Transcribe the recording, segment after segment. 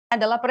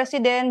adalah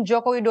Presiden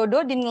Joko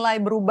Widodo dinilai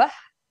berubah,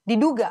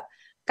 diduga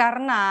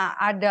karena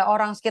ada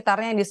orang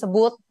sekitarnya yang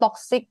disebut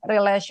toxic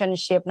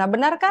relationship. Nah,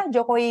 benarkah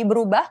Jokowi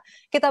berubah?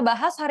 Kita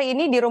bahas hari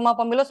ini di Rumah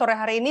Pemilu. Sore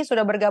hari ini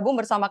sudah bergabung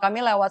bersama kami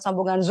lewat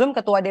sambungan Zoom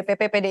Ketua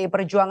DPP PDI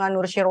Perjuangan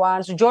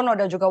Nursyirwan Sujono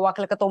dan juga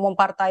Wakil Ketua Umum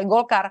Partai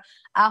Golkar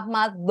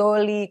Ahmad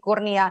Doli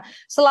Kurnia.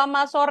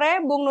 Selamat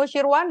sore Bung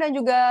Nursyirwan dan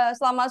juga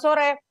selamat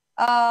sore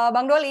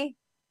Bang Doli.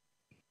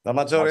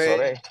 Selamat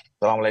sore.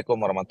 Assalamualaikum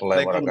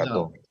warahmatullahi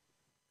wabarakatuh.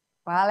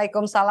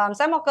 Waalaikumsalam.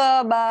 Saya mau ke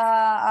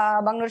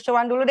Bang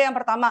Nursyirwan dulu deh yang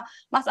pertama.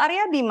 Mas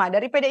Aria Bima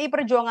dari PDI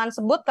Perjuangan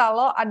sebut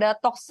kalau ada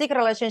toxic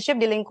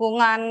relationship di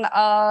lingkungan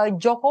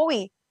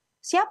Jokowi.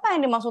 Siapa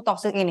yang dimaksud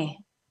toxic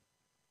ini?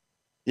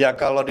 Ya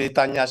kalau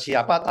ditanya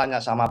siapa, tanya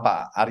sama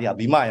Pak Aria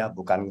Bima ya,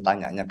 bukan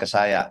tanyanya ke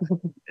saya.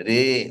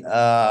 Jadi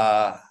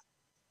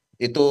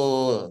itu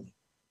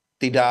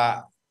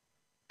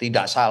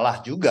tidak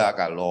salah juga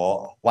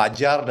kalau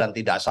wajar dan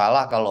tidak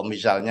salah kalau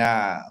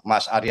misalnya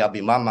Mas Aria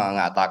Bima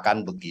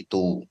mengatakan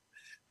begitu.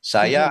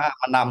 Saya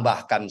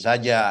menambahkan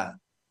saja,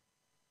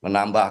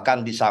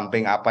 di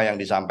samping apa yang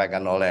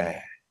disampaikan oleh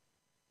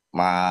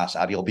Mas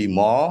Aria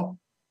Bima,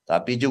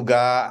 tapi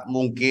juga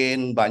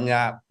mungkin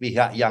banyak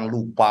pihak yang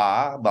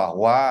lupa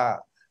bahwa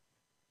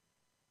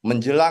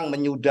menjelang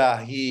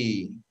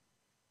menyudahi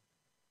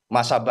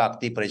masa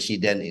bakti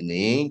presiden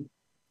ini,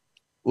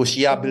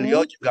 usia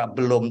beliau juga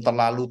belum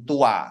terlalu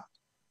tua.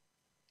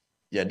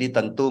 Jadi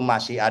tentu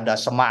masih ada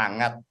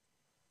semangat,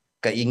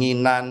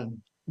 keinginan,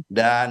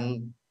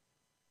 dan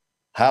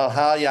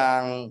hal-hal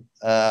yang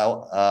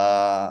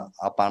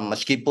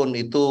meskipun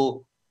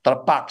itu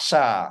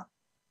terpaksa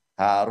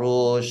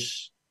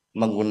harus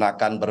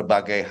menggunakan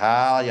berbagai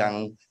hal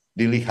yang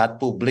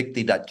dilihat publik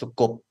tidak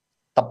cukup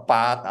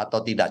tepat atau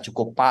tidak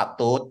cukup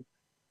patut.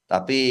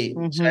 Tapi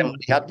saya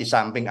melihat di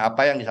samping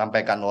apa yang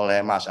disampaikan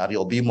oleh Mas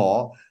Aria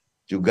Bima,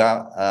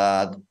 juga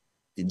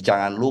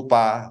jangan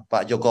lupa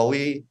Pak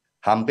Jokowi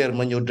hampir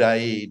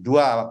menyudahi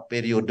 2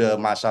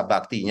 periode masa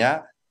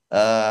baktinya,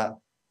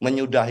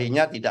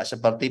 menyudahinya tidak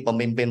seperti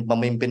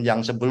pemimpin-pemimpin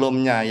yang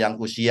sebelumnya yang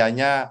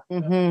usianya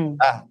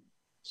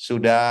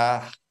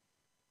sudah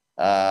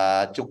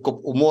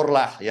cukup umur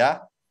lah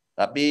ya.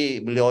 Tapi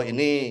beliau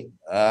ini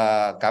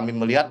kami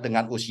melihat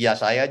dengan usia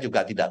saya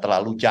juga tidak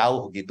terlalu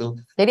jauh gitu.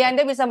 Jadi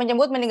Anda bisa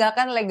menyebut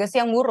meninggalkan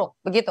legacy yang buruk,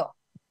 begitu?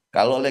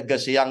 Kalau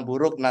legacy yang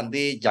buruk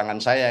nanti jangan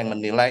saya yang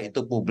menilai,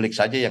 itu publik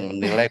saja yang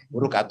menilai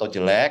buruk atau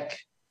jelek.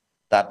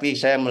 Tapi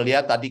saya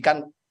melihat tadi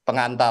kan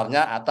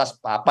pengantarnya atas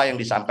apa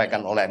yang disampaikan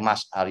oleh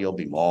Mas Aria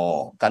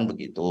Bima, kan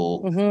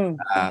begitu.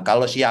 Nah,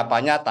 kalau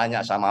siapanya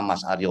tanya sama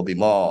Mas Aria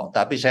Bima.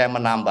 Tapi saya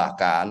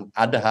menambahkan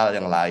ada hal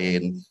yang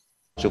lain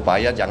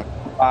supaya jangan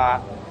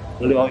lupa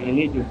beliau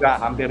ini juga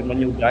hampir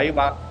menyudahi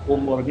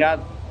umurnya.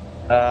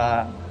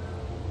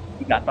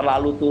 Tidak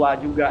terlalu tua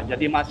juga,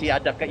 jadi masih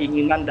ada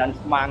keinginan dan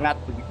semangat,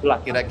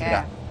 begitulah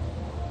kira-kira.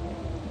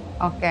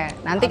 Oke,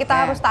 nanti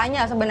kita harus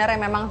tanya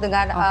sebenarnya memang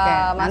dengan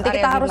nanti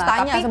kita harus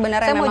tanya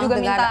sebenarnya saya mau juga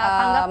minta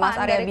tanggapan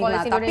dari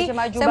Koalisi Indonesia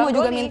Maju. Saya mau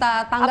juga minta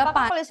tanggapan.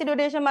 Apakah Koalisi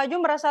Indonesia Maju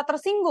merasa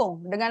tersinggung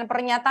dengan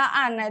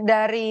pernyataan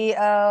dari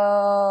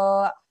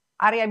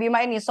Aria Bima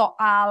ini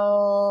soal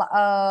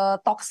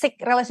toxic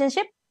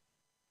relationship?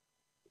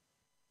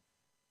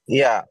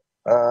 Iya,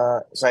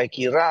 saya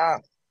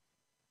kira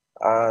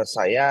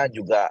saya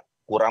juga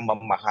kurang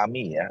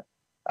memahami ya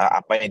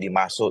apa yang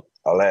dimaksud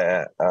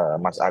oleh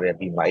Mas Aria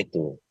Bima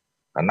itu.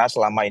 Karena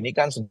selama ini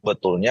kan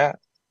sebetulnya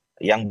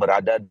yang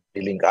berada di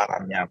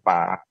lingkarannya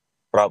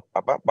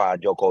Pak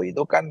Jokowi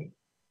itu kan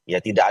ya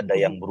tidak ada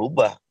yang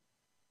berubah,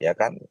 ya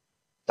kan.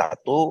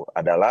 Satu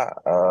adalah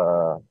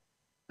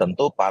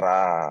tentu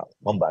para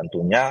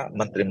pembantunya,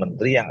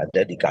 menteri-menteri yang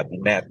ada di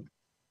kabinet.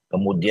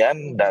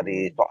 Kemudian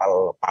dari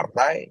soal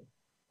partai,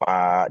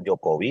 Pak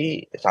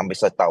Jokowi sampai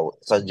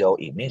sejauh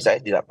ini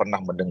saya tidak pernah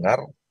mendengar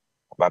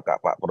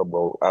apakah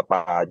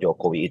Pak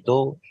Jokowi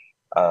itu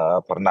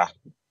pernah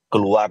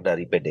keluar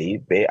dari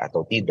PDIP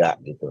atau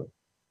tidak gitu.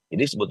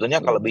 Jadi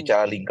sebetulnya kalau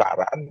bicara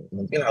lingkaran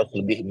mungkin harus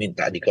lebih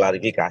minta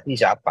diklarifikasi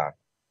siapa.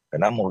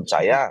 Karena menurut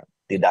saya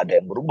tidak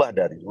ada yang berubah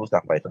dari dulu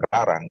sampai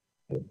sekarang.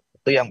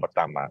 Itu yang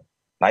pertama.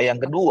 Nah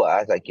yang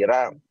kedua saya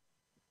kira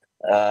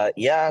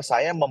ya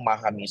saya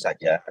memahami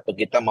saja atau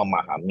kita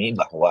memahami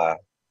bahwa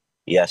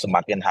ya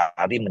semakin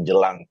hari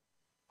menjelang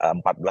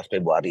 14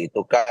 Februari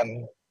itu kan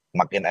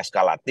makin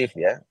eskalatif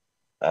ya,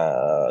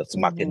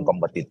 semakin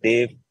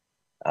kompetitif,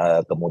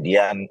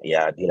 kemudian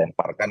ya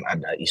dilemparkan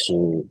ada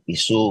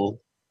isu-isu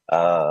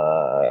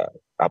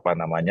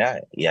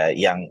ya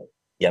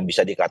yang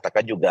bisa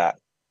dikatakan juga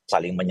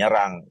saling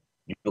menyerang,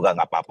 juga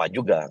nggak apa-apa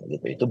juga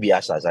gitu, itu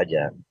biasa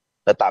saja.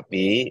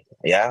 Tetapi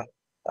ya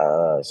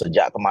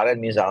sejak kemarin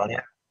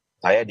misalnya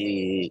saya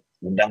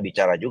diundang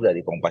bicara juga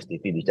di KompasTV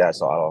bicara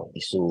soal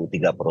isu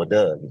 3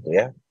 periode gitu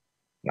ya.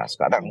 Nah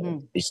sekarang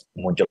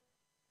muncul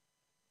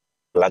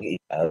lagi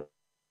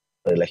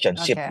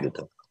relationship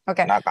gitu.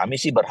 Nah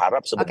kami sih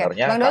berharap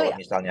sebenarnya kalau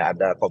misalnya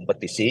ada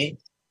kompetisi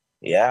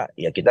ya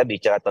kita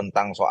bicara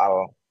tentang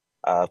soal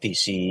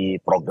visi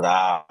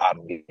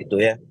program gitu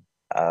ya.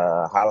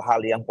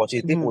 hal-hal yang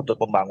positif untuk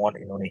pembangunan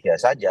Indonesia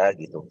saja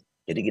gitu.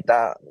 Jadi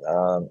kita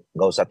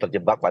nggak usah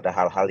terjebak pada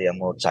hal-hal yang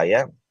menurut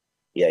saya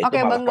ya itu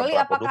Oke, malah Bang Doli,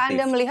 apakah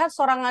Anda kontraproduktif. melihat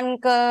serangan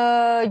ke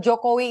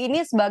Jokowi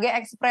ini sebagai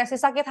ekspresi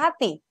sakit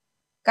hati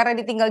karena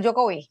ditinggal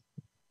Jokowi?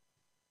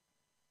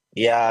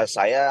 Ya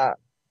saya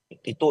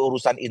itu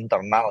urusan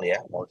internal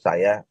ya menurut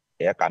saya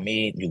ya,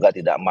 kami juga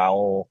tidak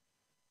mau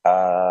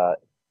eh,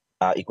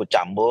 ikut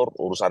campur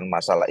urusan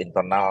masalah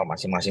internal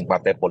masing-masing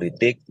partai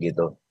politik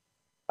gitu.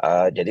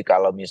 Jadi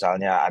kalau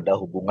misalnya ada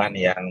hubungan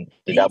yang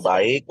tidak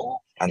baik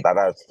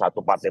antara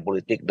satu partai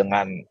politik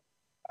dengan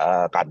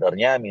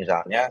kadernya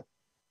misalnya,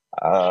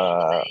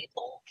 eh,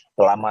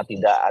 selama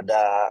tidak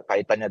ada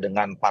kaitannya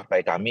dengan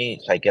partai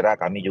kami, saya kira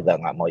kami juga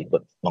nggak mau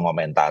ikut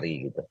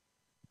mengomentari gitu.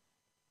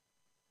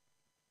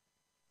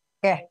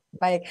 Oke,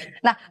 baik.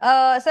 Nah,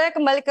 saya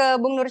kembali ke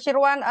Bung Nur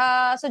Syirwan.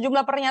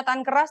 Sejumlah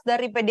pernyataan keras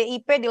dari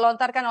PDIP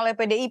dilontarkan oleh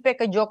PDIP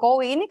ke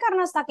Jokowi. Ini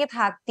karena sakit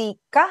hati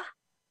kah?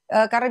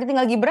 Karena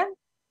ditinggal Gibran?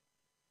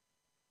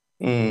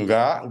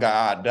 Enggak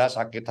ada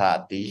sakit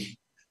hati.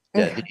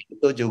 Jadi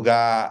itu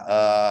juga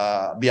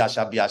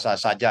biasa-biasa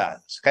saja.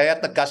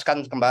 Saya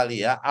tegaskan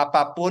kembali ya,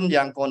 apapun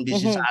yang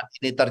kondisi saat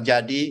ini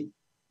terjadi,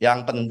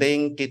 yang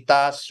penting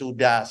kita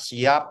sudah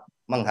siap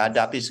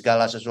menghadapi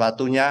segala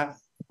sesuatunya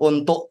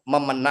untuk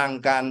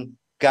memenangkan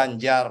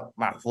Ganjar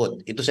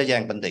Mahfud. Itu saja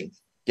yang penting.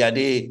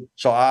 Jadi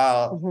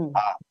soal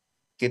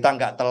kita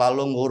nggak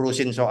terlalu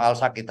ngurusin soal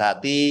sakit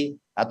hati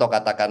atau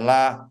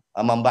katakanlah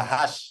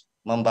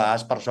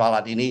membahas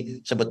persoalan ini.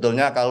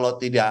 Sebetulnya kalau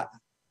tidak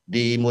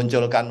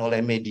dimunculkan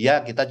oleh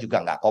media, kita juga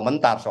nggak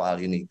komentar soal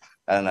ini.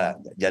 Nah,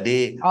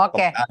 jadi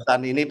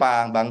pembahasan ini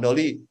Pak Bang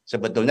Doli,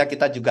 sebetulnya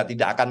kita juga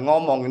tidak akan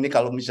ngomong ini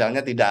kalau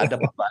misalnya tidak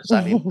ada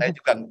pembahasan ini. Saya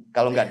juga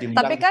kalau nggak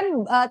diundang.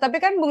 Tapi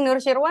kan Bung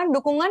Nur Syirwan,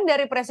 dukungan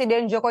dari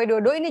Presiden Joko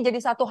Widodo ini jadi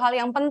satu hal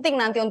yang penting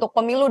nanti untuk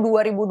pemilu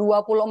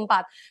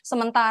 2024.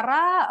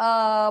 Sementara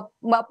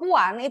Mbak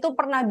Puan itu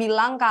pernah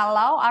bilang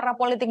kalau arah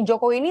politik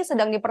Jokowi ini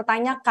sedang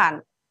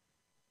dipertanyakan.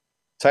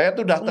 Saya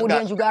sudah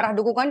kemudian juga arah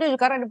dukungannya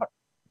juga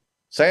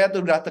saya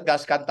sudah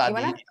tegaskan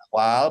tadi di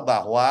awal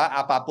bahwa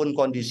apapun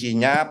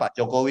kondisinya Pak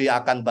Jokowi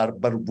akan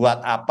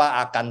berbuat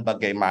apa, akan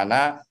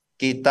bagaimana,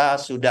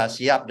 kita sudah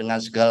siap dengan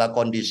segala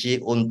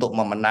kondisi untuk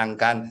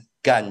memenangkan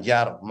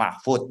Ganjar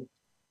Mahfud.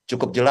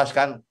 Cukup jelas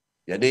kan?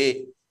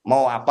 Jadi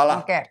mau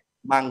apalah,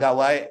 mangga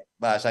wae,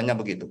 bahasanya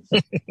begitu.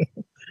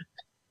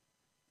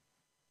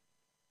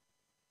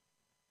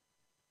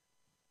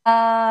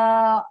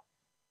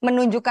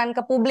 Menunjukkan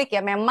ke publik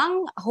ya,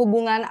 memang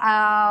hubungan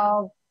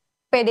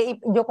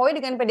PDI Jokowi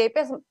dengan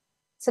PDIP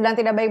sedang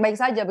tidak baik-baik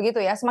saja begitu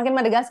ya, semakin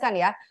menegaskan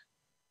ya.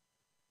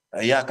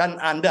 Ya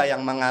kan Anda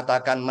yang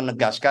mengatakan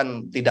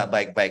menegaskan tidak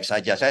baik-baik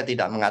saja, saya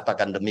tidak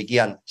mengatakan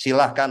demikian.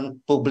 Silahkan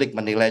publik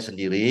menilai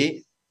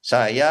sendiri.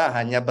 Saya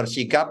hanya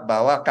bersikap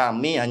bahwa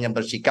kami hanya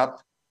bersikap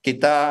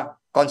kita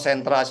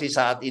konsentrasi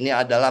saat ini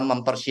adalah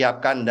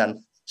mempersiapkan dan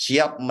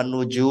siap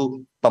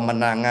menuju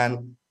pemenangan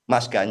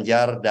Mas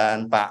Ganjar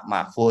dan Pak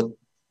Mahfud.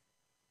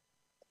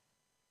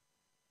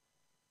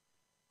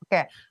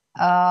 Oke.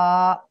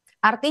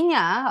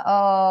 Artinya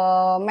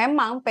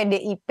memang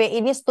PDIP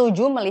ini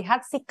setuju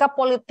melihat sikap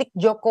politik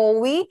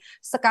Jokowi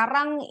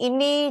sekarang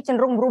ini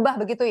cenderung berubah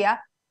begitu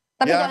ya.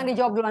 Tapi jangan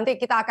dijawab dulu, nanti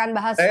kita akan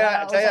bahas.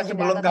 Saya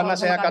sebelum, karena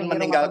saya akan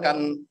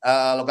meninggalkan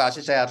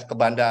lokasi, saya harus ke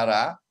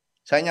bandara.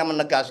 Saya hanya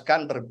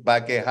menegaskan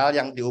berbagai hal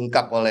yang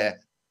diungkap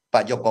oleh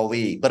Pak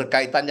Jokowi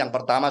berkaitan yang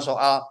pertama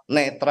soal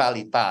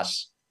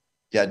netralitas.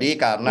 Jadi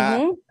karena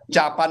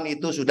ucapan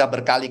itu sudah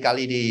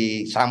berkali-kali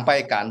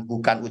disampaikan,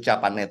 bukan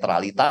ucapan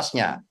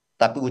netralitasnya,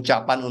 tapi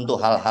ucapan untuk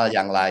hal-hal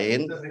yang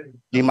lain,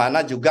 di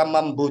mana juga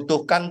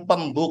membutuhkan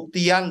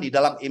pembuktian di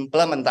dalam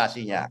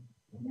implementasinya.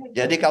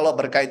 Jadi kalau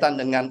berkaitan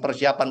dengan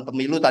persiapan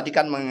pemilu, tadi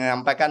kan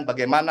menyampaikan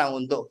bagaimana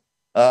untuk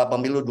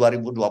pemilu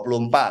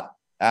 2024.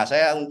 Nah,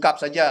 saya ungkap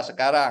saja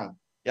sekarang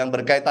yang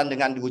berkaitan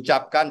dengan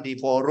diucapkan di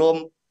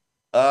forum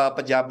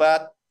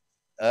pejabat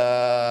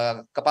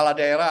kepala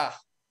daerah.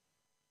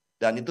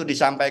 Dan itu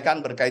disampaikan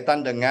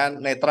berkaitan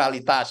dengan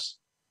netralitas.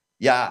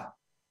 Ya,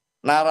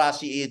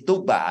 narasi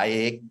itu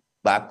baik,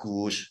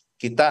 bagus.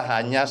 Kita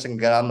hanya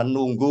segera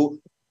menunggu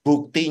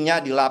buktinya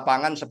di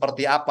lapangan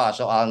seperti apa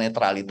soal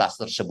netralitas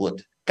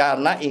tersebut.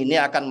 Karena ini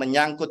akan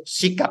menyangkut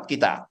sikap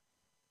kita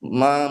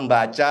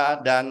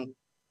membaca dan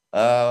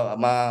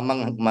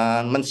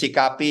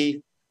mensikapi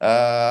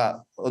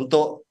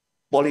untuk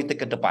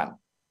politik ke depan.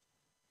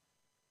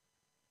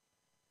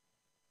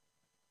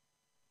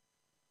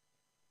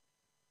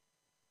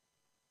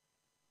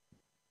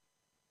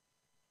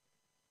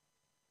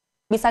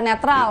 Bisa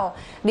netral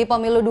di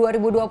pemilu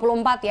 2024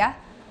 ya.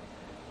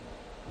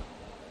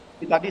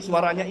 Tadi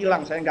suaranya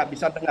hilang, saya nggak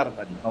bisa dengar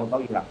tadi.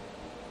 Tahu-tahu hilang.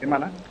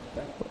 Gimana?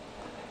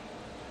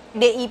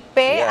 PDIP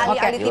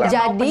alih-alih tidak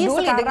mau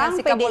peduli dengan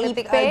sikap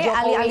politik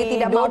alih-alih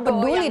tidak mau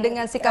peduli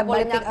dengan sikap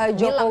politik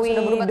Jokowi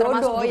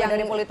Widodo yang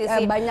dari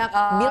politisi banyak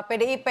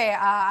PDIP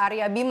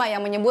Aria Bima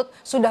yang menyebut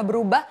sudah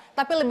berubah,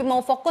 tapi lebih mau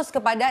fokus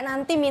kepada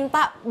nanti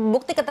minta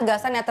bukti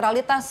ketegasan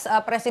netralitas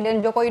Presiden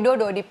Joko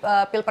Widodo di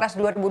Pilpres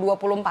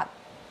 2024.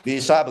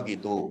 Bisa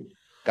begitu.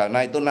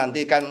 Karena itu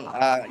nanti kan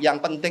yang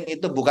penting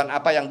itu bukan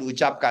apa yang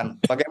diucapkan,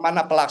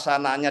 bagaimana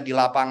pelaksanaannya di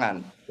lapangan,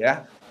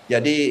 ya.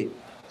 Jadi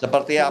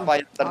seperti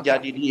apa yang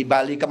terjadi di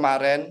Bali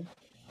kemarin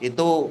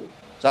itu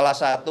salah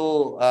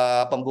satu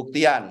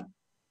pembuktian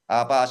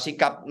apa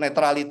sikap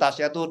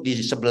netralitasnya tuh di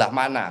sebelah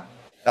mana.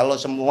 Kalau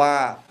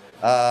semua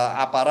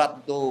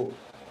aparat itu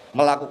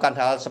melakukan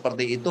hal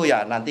seperti itu,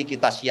 ya nanti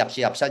kita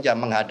siap-siap saja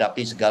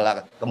menghadapi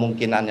segala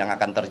kemungkinan yang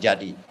akan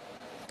terjadi.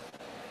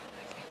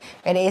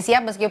 PDI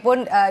siap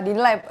meskipun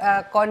dinilai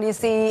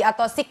kondisi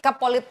atau sikap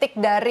politik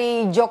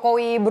dari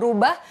Jokowi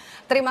berubah.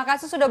 Terima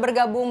kasih sudah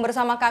bergabung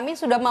bersama kami,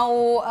 sudah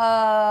mau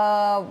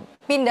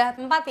pindah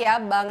tempat ya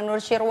Bang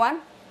Nur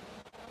Syirwan.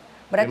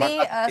 Berarti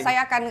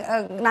saya akan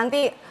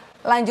nanti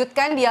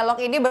lanjutkan dialog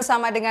ini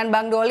bersama dengan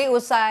Bang Doli.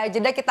 Usai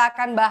jeda kita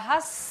akan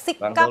bahas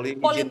sikap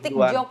politik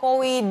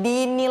Jokowi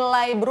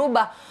dinilai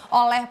berubah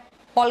oleh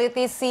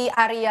politisi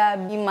Aria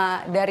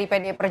Bima dari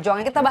PDI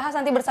Perjuangan. Kita bahas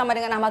nanti bersama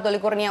dengan Ahmad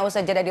Doli Kurnia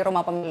usai jeda di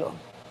Rumah Pemilu.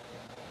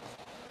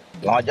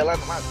 Selamat jalan,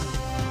 Mas.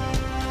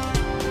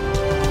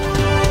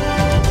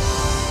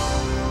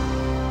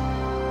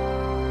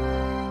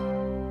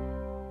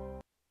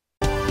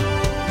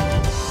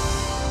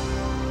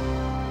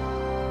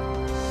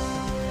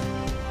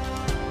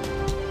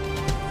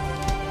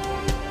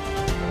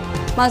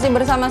 Masih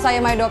bersama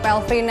saya Maido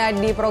Pelfrina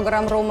di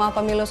program Rumah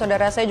Pemilu.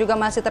 Saudara, saya juga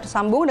masih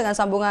tersambung dengan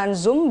sambungan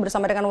Zoom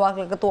bersama dengan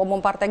Wakil Ketua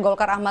Umum Partai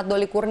Golkar Ahmad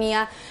Doli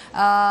Kurnia.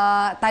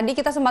 Tadi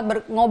kita sempat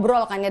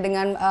ngobrol kan ya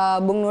dengan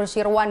Bung Nur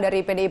Syirwan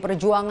dari PDI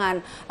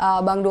Perjuangan.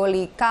 Bang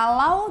Doli,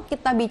 kalau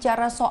kita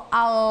bicara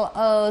soal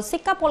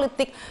sikap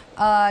politik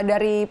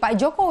dari Pak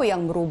Jokowi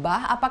yang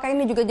berubah, apakah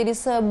ini juga jadi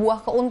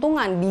sebuah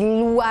keuntungan di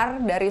luar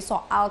dari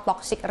soal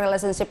toxic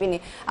relationship ini?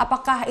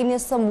 Apakah ini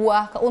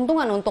sebuah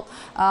keuntungan untuk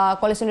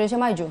Koalisi Indonesia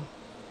Maju?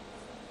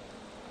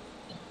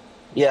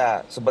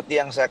 Ya, seperti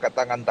yang saya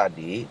katakan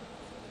tadi,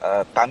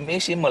 kami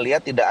sih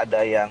melihat tidak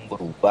ada yang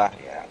berubah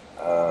ya,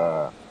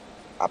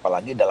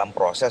 apalagi dalam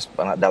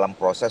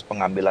proses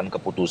pengambilan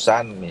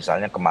keputusan,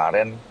 misalnya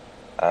kemarin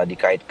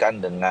dikaitkan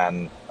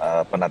dengan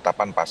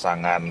penetapan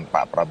pasangan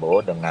Pak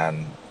Prabowo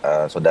dengan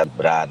Saudara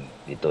Gibran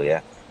gitu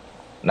ya.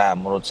 Nah,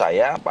 menurut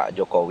saya Pak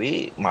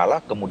Jokowi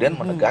malah kemudian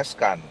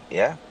menegaskan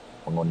ya,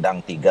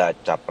 mengundang 3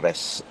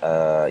 capres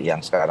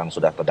yang sekarang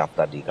sudah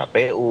terdaftar di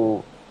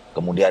KPU.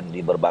 Kemudian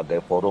di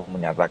berbagai forum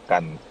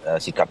menyatakan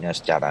sikapnya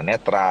secara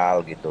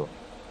netral gitu.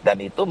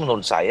 Dan itu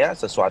menurut saya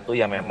sesuatu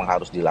yang memang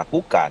harus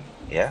dilakukan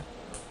ya.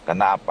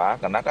 Karena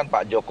apa? Karena kan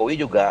Pak Jokowi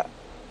juga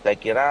saya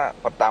kira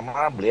pertama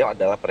beliau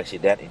adalah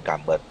presiden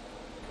incumbent.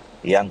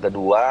 Yang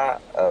kedua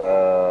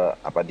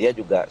dia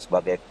juga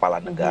sebagai kepala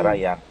negara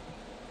yang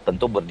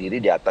tentu berdiri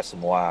di atas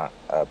semua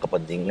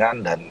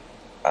kepentingan dan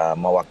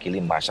mewakili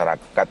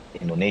masyarakat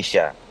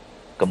Indonesia.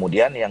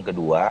 Kemudian yang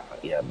kedua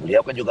ya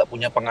beliau kan juga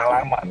punya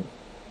pengalaman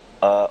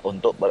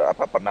untuk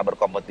pernah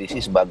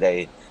berkompetisi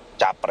sebagai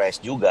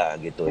capres juga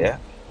gitu ya,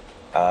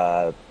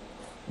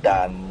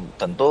 dan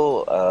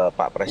tentu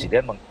Pak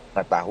Presiden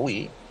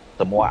mengetahui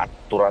semua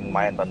aturan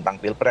main tentang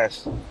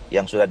pilpres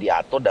yang sudah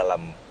diatur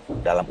dalam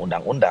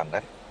undang-undang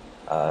kan.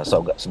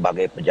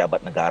 Sebagai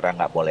pejabat negara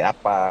nggak boleh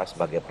apa,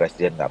 sebagai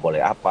presiden nggak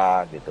boleh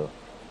apa gitu.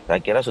 Saya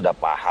kira sudah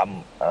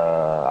paham,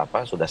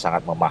 sudah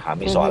sangat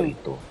memahami soal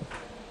itu.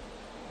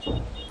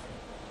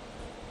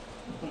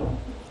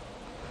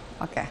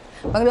 Oke,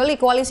 Bang Doli,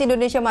 Koalisi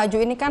Indonesia Maju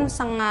ini kan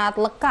sangat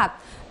lekat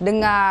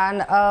dengan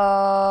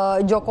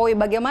Jokowi.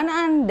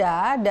 Bagaimana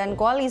Anda dan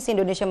Koalisi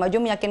Indonesia Maju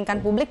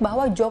meyakinkan publik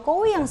bahwa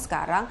Jokowi yang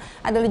sekarang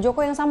adalah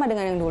Jokowi yang sama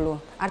dengan yang dulu?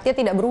 Artinya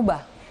tidak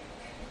berubah?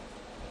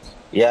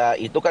 Ya,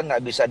 itu kan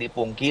nggak bisa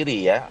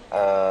dipungkiri ya.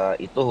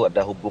 Itu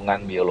ada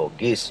hubungan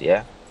biologis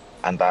ya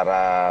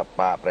antara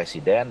Pak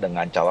Presiden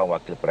dengan calon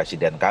wakil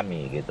presiden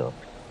kami gitu.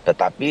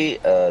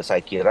 Tetapi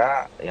saya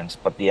kira yang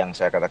seperti yang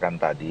saya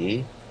katakan tadi,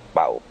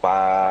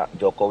 Pak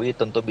Jokowi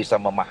tentu bisa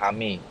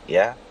memahami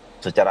ya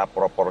secara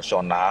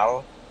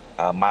proporsional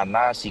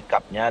mana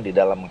sikapnya di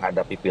dalam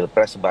menghadapi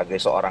pilpres sebagai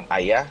seorang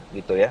ayah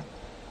gitu ya,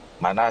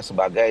 mana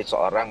sebagai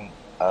seorang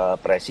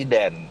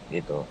presiden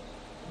gitu.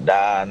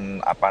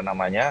 Dan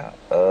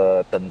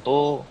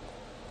tentu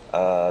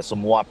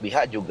semua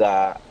pihak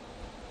juga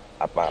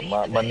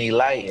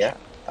menilai ya,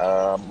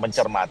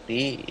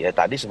 mencermati ya,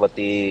 tadi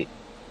seperti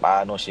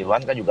Pak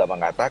Nusirwan kan juga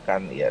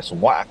mengatakan ya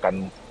semua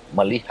akan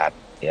melihat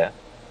ya.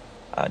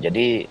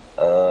 Jadi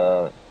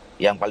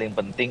yang paling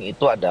penting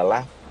itu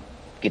adalah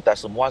kita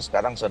semua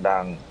sekarang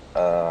sedang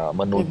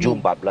menuju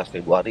 14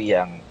 Februari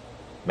yang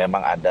memang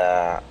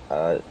ada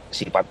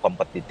sifat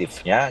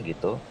kompetitifnya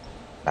gitu.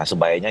 Nah,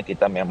 sebaiknya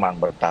kita memang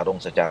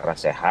bertarung secara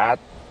sehat,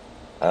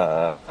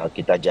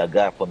 kita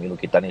jaga pemilu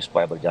kita ini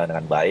supaya berjalan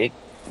dengan baik.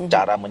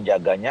 Cara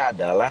menjaganya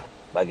adalah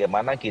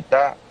bagaimana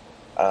kita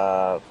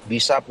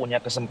bisa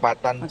punya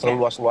kesempatan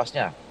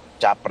seluas-luasnya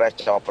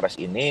capres-cawapres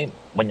ini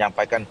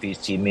menyampaikan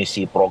visi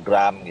misi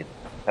program gitu.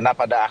 Karena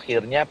pada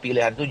akhirnya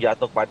pilihan itu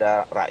jatuh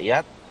pada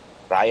rakyat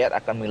rakyat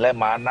akan menilai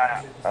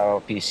mana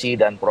visi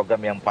dan program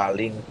yang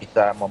paling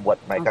bisa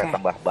membuat mereka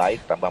tambah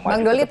baik, tambah maju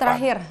Bang Doli ke depan.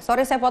 terakhir,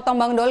 sorry saya potong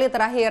Bang Doli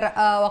terakhir,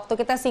 waktu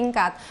kita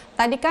singkat.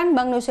 Tadi kan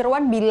Bang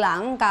Nusirwan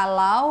bilang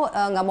kalau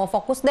nggak mau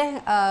fokus deh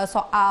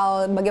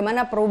soal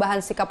bagaimana perubahan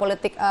sikap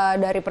politik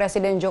dari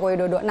Presiden Joko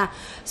Widodo. Nah,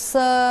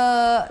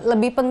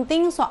 lebih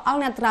penting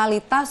soal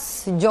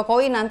netralitas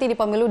Jokowi nanti di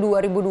pemilu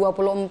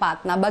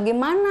 2024. Nah,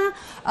 bagaimana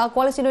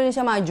Koalisi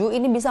Indonesia Maju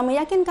ini bisa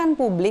meyakinkan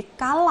publik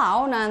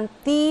kalau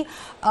nanti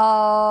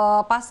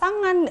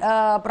pasangan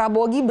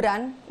Prabowo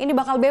Gibran ini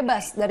bakal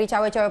bebas dari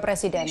cawe-cawe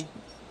presiden?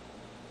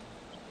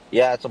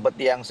 Ya,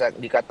 seperti yang saya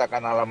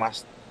dikatakan oleh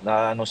Mas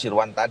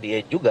Nusirwan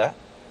tadi juga,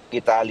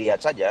 kita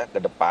lihat saja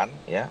ke depan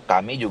ya.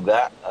 Kami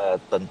juga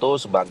tentu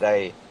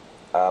sebagai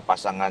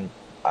pasangan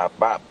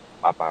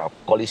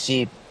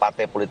koalisi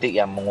partai politik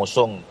yang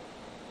mengusung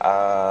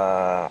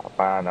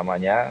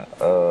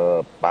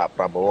Pak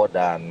Prabowo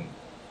dan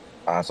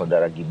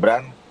saudara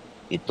Gibran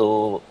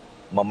itu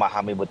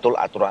memahami betul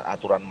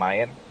aturan-aturan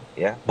main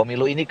ya.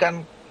 Pemilu ini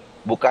kan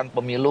bukan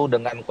pemilu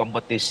dengan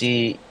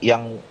kompetisi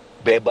yang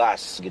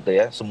bebas gitu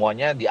ya,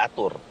 semuanya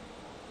diatur.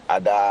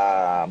 Ada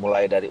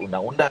mulai dari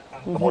undang-undang,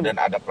 kemudian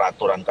ada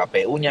peraturan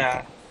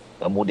KPU-nya,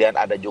 kemudian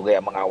ada juga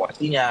yang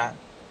mengawasinya.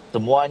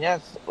 Semuanya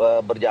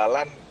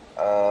berjalan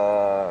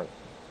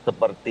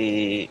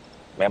seperti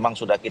memang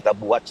sudah kita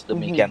buat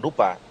sedemikian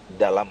rupa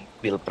dalam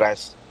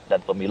Pilpres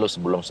dan pemilu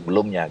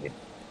sebelum-sebelumnya gitu.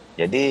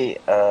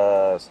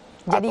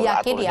 Jadi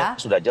yakin ya,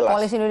 sudah jelas.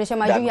 Koalisi Indonesia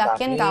Maju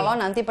yakin kalau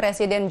nanti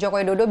Presiden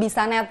Joko Widodo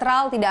bisa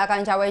netral, tidak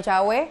akan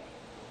cawe-cawe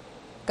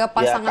ke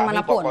pasangan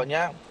manapun.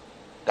 Pokoknya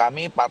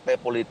kami partai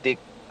politik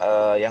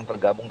yang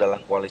tergabung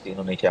dalam Koalisi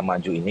Indonesia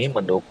Maju ini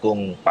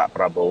mendukung Pak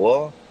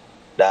Prabowo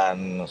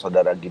dan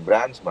saudara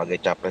Gibran sebagai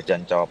capres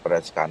dan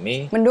cawapres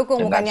kami.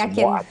 Mendukung bukan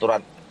yakin.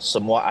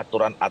 Semua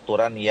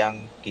aturan-aturan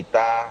yang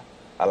kita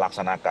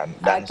laksanakan.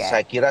 Dan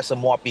saya kira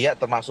semua pihak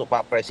termasuk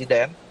Pak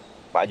Presiden,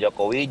 Pak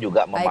Jokowi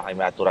juga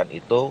memahami aturan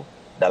itu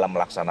dalam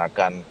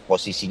melaksanakan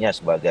posisinya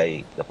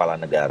sebagai kepala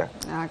negara.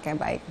 Oke,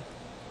 baik.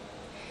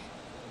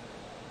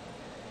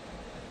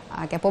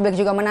 Oke, publik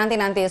juga menanti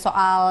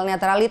soal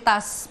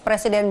netralitas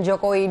Presiden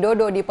Joko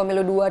Widodo di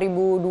pemilu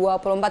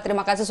 2024.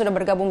 Terima kasih sudah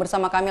bergabung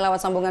bersama kami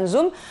lewat sambungan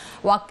Zoom.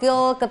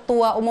 Wakil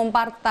Ketua Umum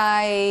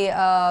Partai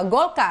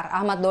Golkar,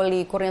 Ahmad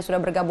Doli Kurnia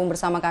sudah bergabung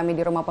bersama kami di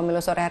Rumah Pemilu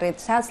sore hari.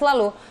 Sehat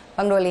selalu,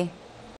 Bang Doli.